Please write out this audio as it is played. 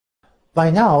By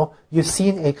now, you've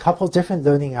seen a couple different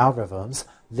learning algorithms,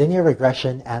 linear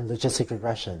regression and logistic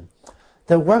regression.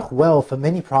 They work well for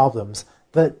many problems,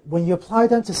 but when you apply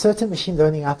them to certain machine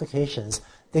learning applications,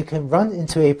 they can run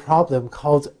into a problem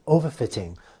called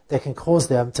overfitting that can cause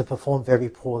them to perform very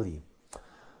poorly.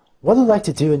 What I'd like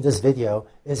to do in this video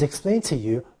is explain to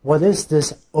you what is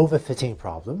this overfitting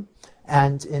problem,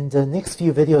 and in the next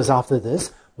few videos after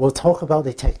this, we'll talk about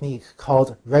a technique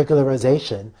called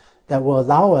regularization that will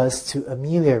allow us to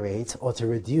ameliorate or to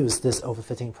reduce this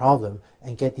overfitting problem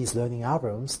and get these learning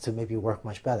algorithms to maybe work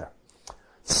much better.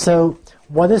 So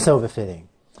what is overfitting?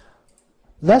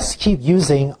 Let's keep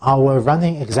using our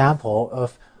running example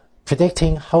of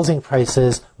predicting housing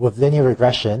prices with linear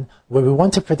regression, where we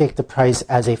want to predict the price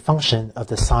as a function of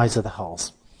the size of the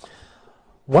house.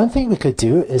 One thing we could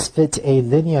do is fit a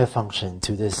linear function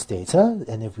to this data,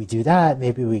 and if we do that,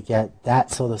 maybe we get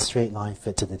that sort of straight line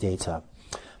fit to the data.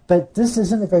 But this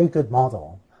isn't a very good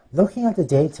model. Looking at the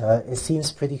data, it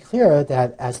seems pretty clear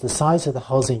that as the size of the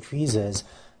house increases,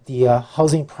 the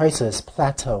housing prices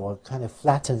plateau or kind of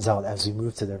flattens out as we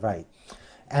move to the right.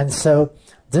 And so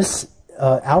this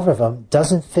algorithm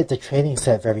doesn't fit the training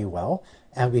set very well,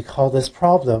 and we call this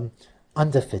problem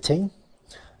underfitting.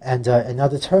 And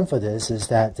another term for this is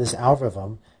that this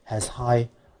algorithm has high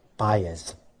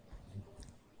bias.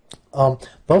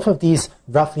 Both of these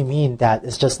roughly mean that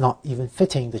it's just not even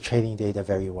fitting the training data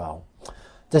very well.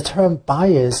 The term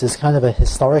bias is kind of a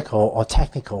historical or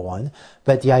technical one,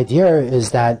 but the idea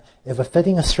is that if we're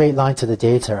fitting a straight line to the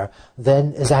data,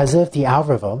 then it's as if the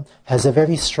algorithm has a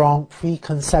very strong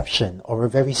preconception or a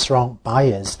very strong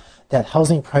bias that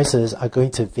housing prices are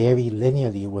going to vary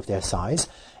linearly with their size.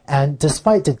 And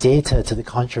despite the data to the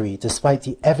contrary, despite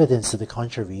the evidence to the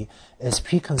contrary, its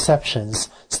preconceptions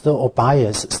still, or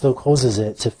bias still causes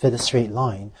it to fit a straight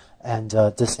line, and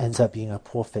this ends up being a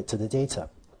poor fit to the data.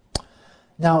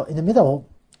 Now, in the middle,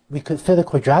 we could fit a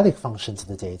quadratic function to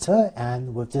the data,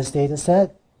 and with this data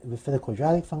set, we fit a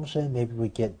quadratic function, maybe we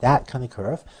get that kind of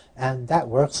curve, and that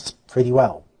works pretty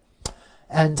well.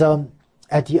 And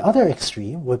at the other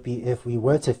extreme would be if we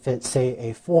were to fit, say,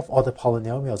 a fourth order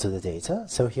polynomial to the data.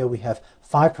 So here we have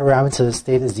 5 parameters,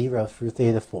 theta 0 through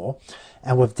theta 4.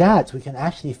 And with that, we can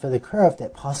actually fit a curve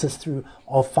that passes through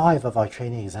all 5 of our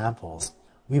training examples.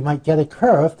 We might get a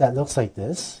curve that looks like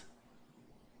this,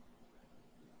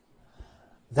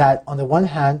 that on the one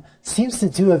hand seems to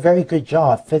do a very good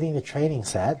job fitting the training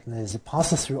set, and it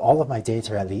passes through all of my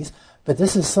data at least, but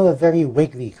this is sort of a very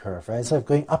wiggly curve, right? Sort of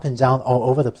going up and down all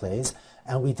over the place,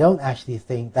 and we don't actually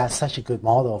think that's such a good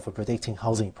model for predicting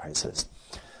housing prices.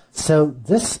 So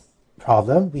this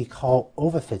problem we call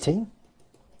overfitting,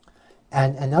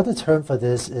 and another term for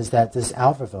this is that this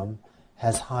algorithm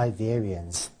has high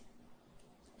variance.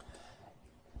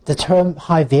 The term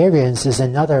high variance is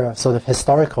another sort of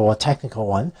historical or technical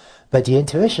one, but the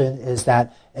intuition is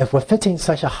that if we're fitting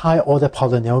such a high order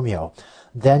polynomial,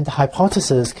 then the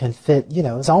hypothesis can fit,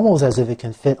 it's almost as if it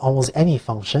can fit almost any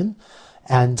function,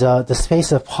 and the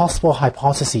space of possible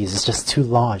hypotheses is just too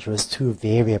large, or it's too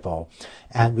variable,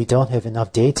 and we don't have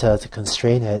enough data to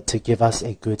constrain it to give us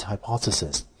a good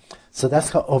hypothesis. So that's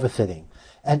called overfitting.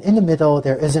 And in the middle,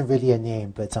 there isn't really a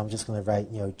name, but I'm just going to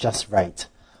write, just right,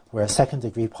 where a second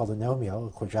degree polynomial,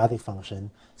 a quadratic function,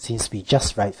 seems to be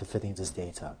just right for fitting this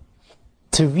data.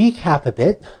 To recap a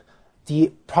bit,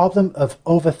 the problem of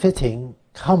overfitting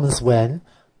comes when,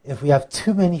 if we have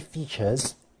too many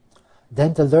features,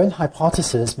 then the learned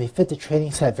hypothesis may fit the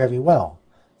training set very well.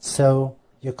 So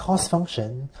your cost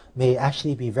function may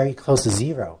actually be very close to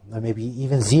 0, or maybe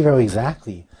even 0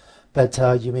 exactly. But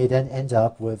you may then end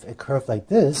up with a curve like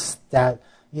this that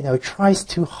tries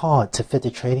too hard to fit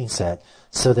the training set,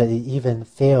 so that it even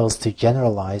fails to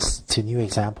generalize to new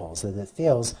examples, that it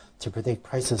fails to predict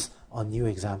prices on new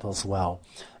examples well.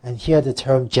 And here the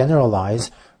term generalize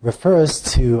refers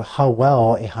to how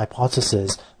well a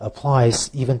hypothesis applies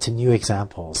even to new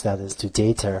examples, that is, to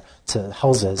data, to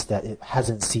houses that it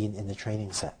hasn't seen in the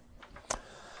training set.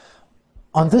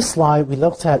 On this slide, we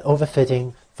looked at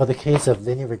overfitting for the case of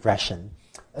linear regression.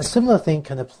 A similar thing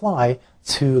can apply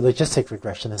to logistic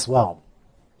regression as well.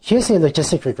 Here's a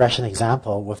logistic regression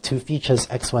example with 2 features,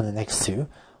 x1 and x2.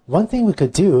 One thing we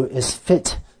could do is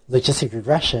fit logistic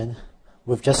regression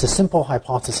with just a simple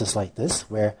hypothesis like this,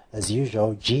 where, as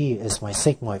usual, g is my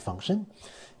sigmoid function.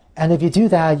 And if you do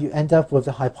that, you end up with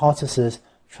the hypothesis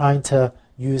trying to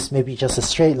use maybe just a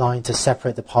straight line to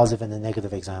separate the positive and the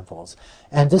negative examples.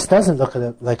 And this doesn't look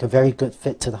like a very good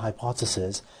fit to the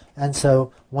hypothesis. And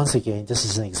so, once again, this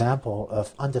is an example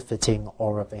of underfitting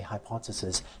or of a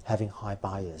hypothesis having high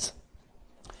bias.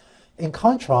 In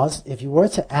contrast, if you were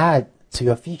to add to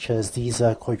your features these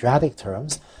quadratic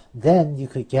terms, then you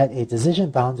could get a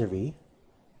decision boundary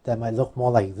that might look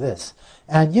more like this.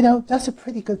 And that's a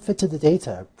pretty good fit to the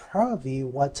data. Probably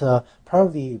about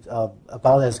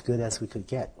as good as we could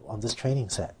get on this training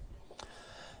set.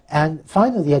 And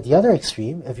finally, at the other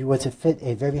extreme, if you were to fit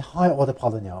a very high order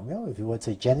polynomial, if you were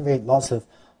to generate lots of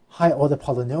high order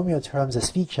polynomial terms as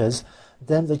features,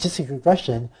 then logistic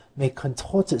regression may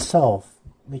contort itself,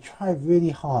 may try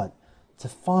really hard to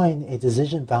find a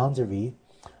decision boundary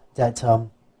that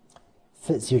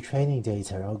fits your training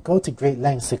data, or go to great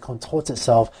lengths to contort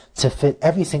itself to fit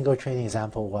every single training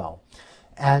example well.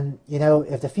 And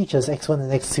if the features x1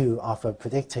 and x2 are for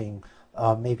predicting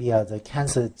maybe the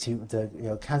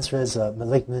cancerous,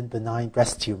 malignant, benign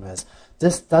breast tumors,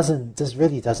 this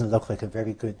really doesn't look like a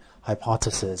very good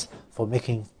hypothesis for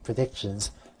making predictions.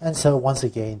 And so once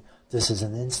again, this is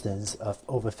an instance of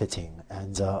overfitting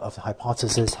and of the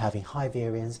hypothesis having high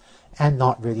variance and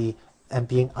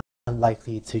being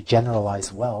unlikely to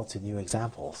generalize well to new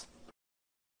examples.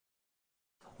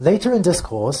 Later in this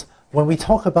course, when we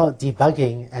talk about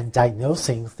debugging and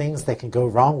diagnosing things that can go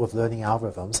wrong with learning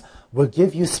algorithms, we'll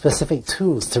give you specific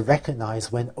tools to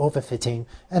recognize when overfitting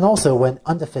and also when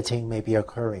underfitting may be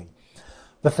occurring.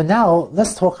 But for now,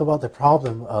 let's talk about the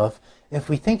problem of, if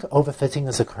we think overfitting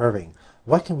is occurring,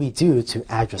 what can we do to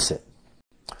address it?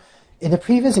 In the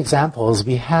previous examples,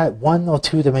 we had 1 or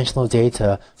 2 dimensional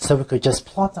data, so we could just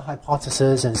plot the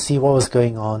hypothesis and see what was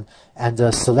going on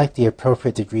and select the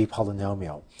appropriate degree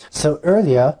polynomial. So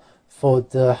earlier, for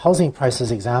the housing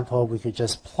prices example, we could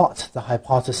just plot the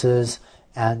hypothesis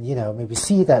and maybe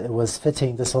see that it was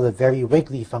fitting the sort of very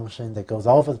wiggly function that goes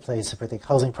all over the place to predict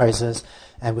housing prices,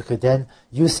 and we could then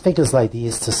use figures like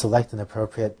these to select an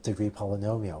appropriate degree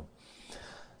polynomial.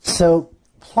 So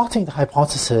plotting the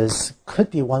hypothesis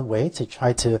could be one way to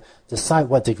try to decide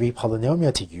what degree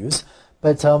polynomial to use,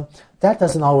 but that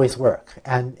doesn't always work.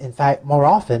 And in fact, more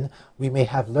often, we may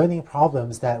have learning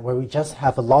problems where we just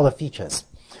have a lot of features.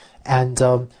 And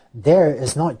there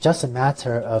is not just a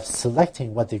matter of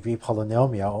selecting what degree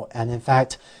polynomial, and in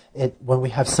fact, when we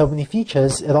have so many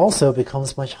features, it also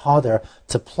becomes much harder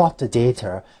to plot the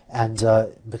data and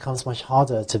becomes much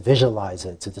harder to visualize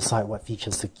it, to decide what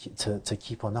features to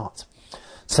keep or not.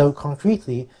 So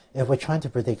concretely, if we're trying to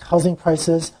predict housing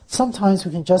prices, sometimes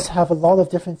we can just have a lot of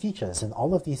different features, and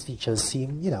all of these features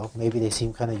seem, maybe they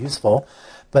seem kind of useful.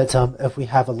 But if we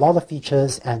have a lot of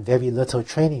features and very little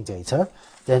training data,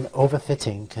 then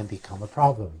overfitting can become a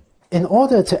problem. In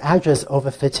order to address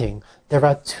overfitting, there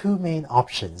are 2 main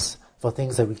options for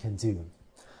things that we can do.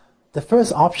 The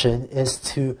first option is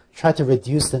to try to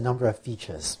reduce the number of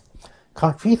features.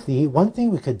 Concretely, one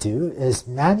thing we could do is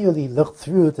manually look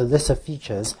through the list of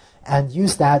features and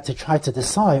use that to try to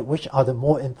decide which are the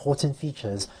more important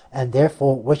features, and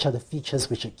therefore which are the features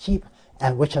we should keep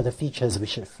and which are the features we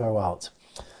should throw out.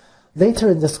 Later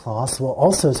in this class, we'll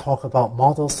also talk about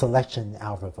model selection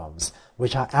algorithms,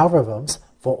 which are algorithms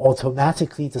for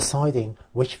automatically deciding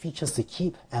which features to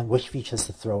keep and which features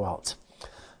to throw out.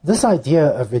 This idea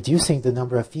of reducing the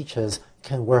number of features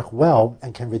can work well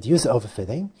and can reduce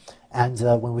overfitting. And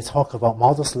when we talk about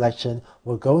model selection,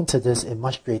 we'll go into this in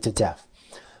much greater depth.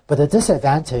 But the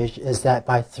disadvantage is that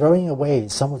by throwing away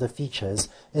some of the features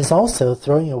is also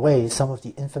throwing away some of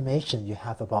the information you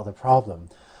have about the problem.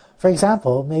 For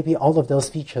example, maybe all of those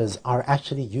features are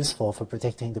actually useful for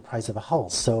predicting the price of a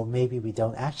house, so maybe we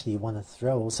don't actually want to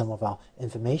throw some of our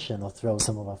information or throw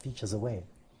some of our features away.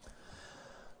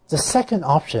 The second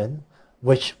option,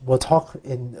 which we'll talk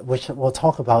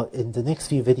about in the next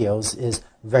few videos, is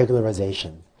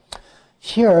regularization.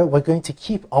 Here, we're going to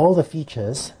keep all the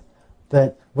features,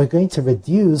 but we're going to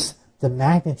reduce the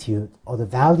magnitude or the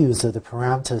values of the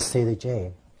parameters theta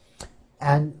j.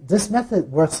 And this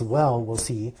method works well, we'll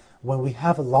see, when we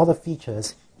have a lot of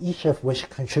features, each of which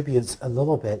contributes a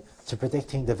little bit to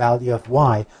predicting the value of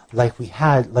y, like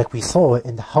we saw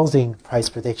in the housing price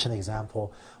prediction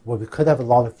example, where we could have a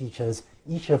lot of features,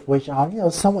 each of which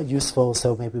are somewhat useful,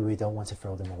 so maybe we don't want to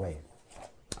throw them away.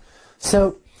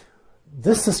 So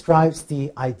this describes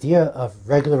the idea of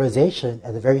regularization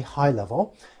at a very high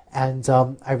level, and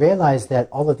I realize that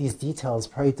all of these details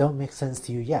probably don't make sense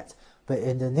to you yet. But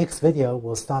in the next video,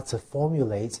 we'll start to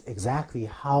formulate exactly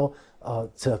how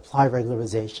to apply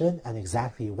regularization and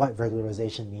exactly what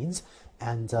regularization means.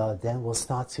 And then we'll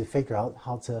start to figure out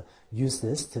how to use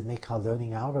this to make our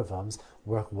learning algorithms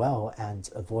work well and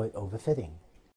avoid overfitting.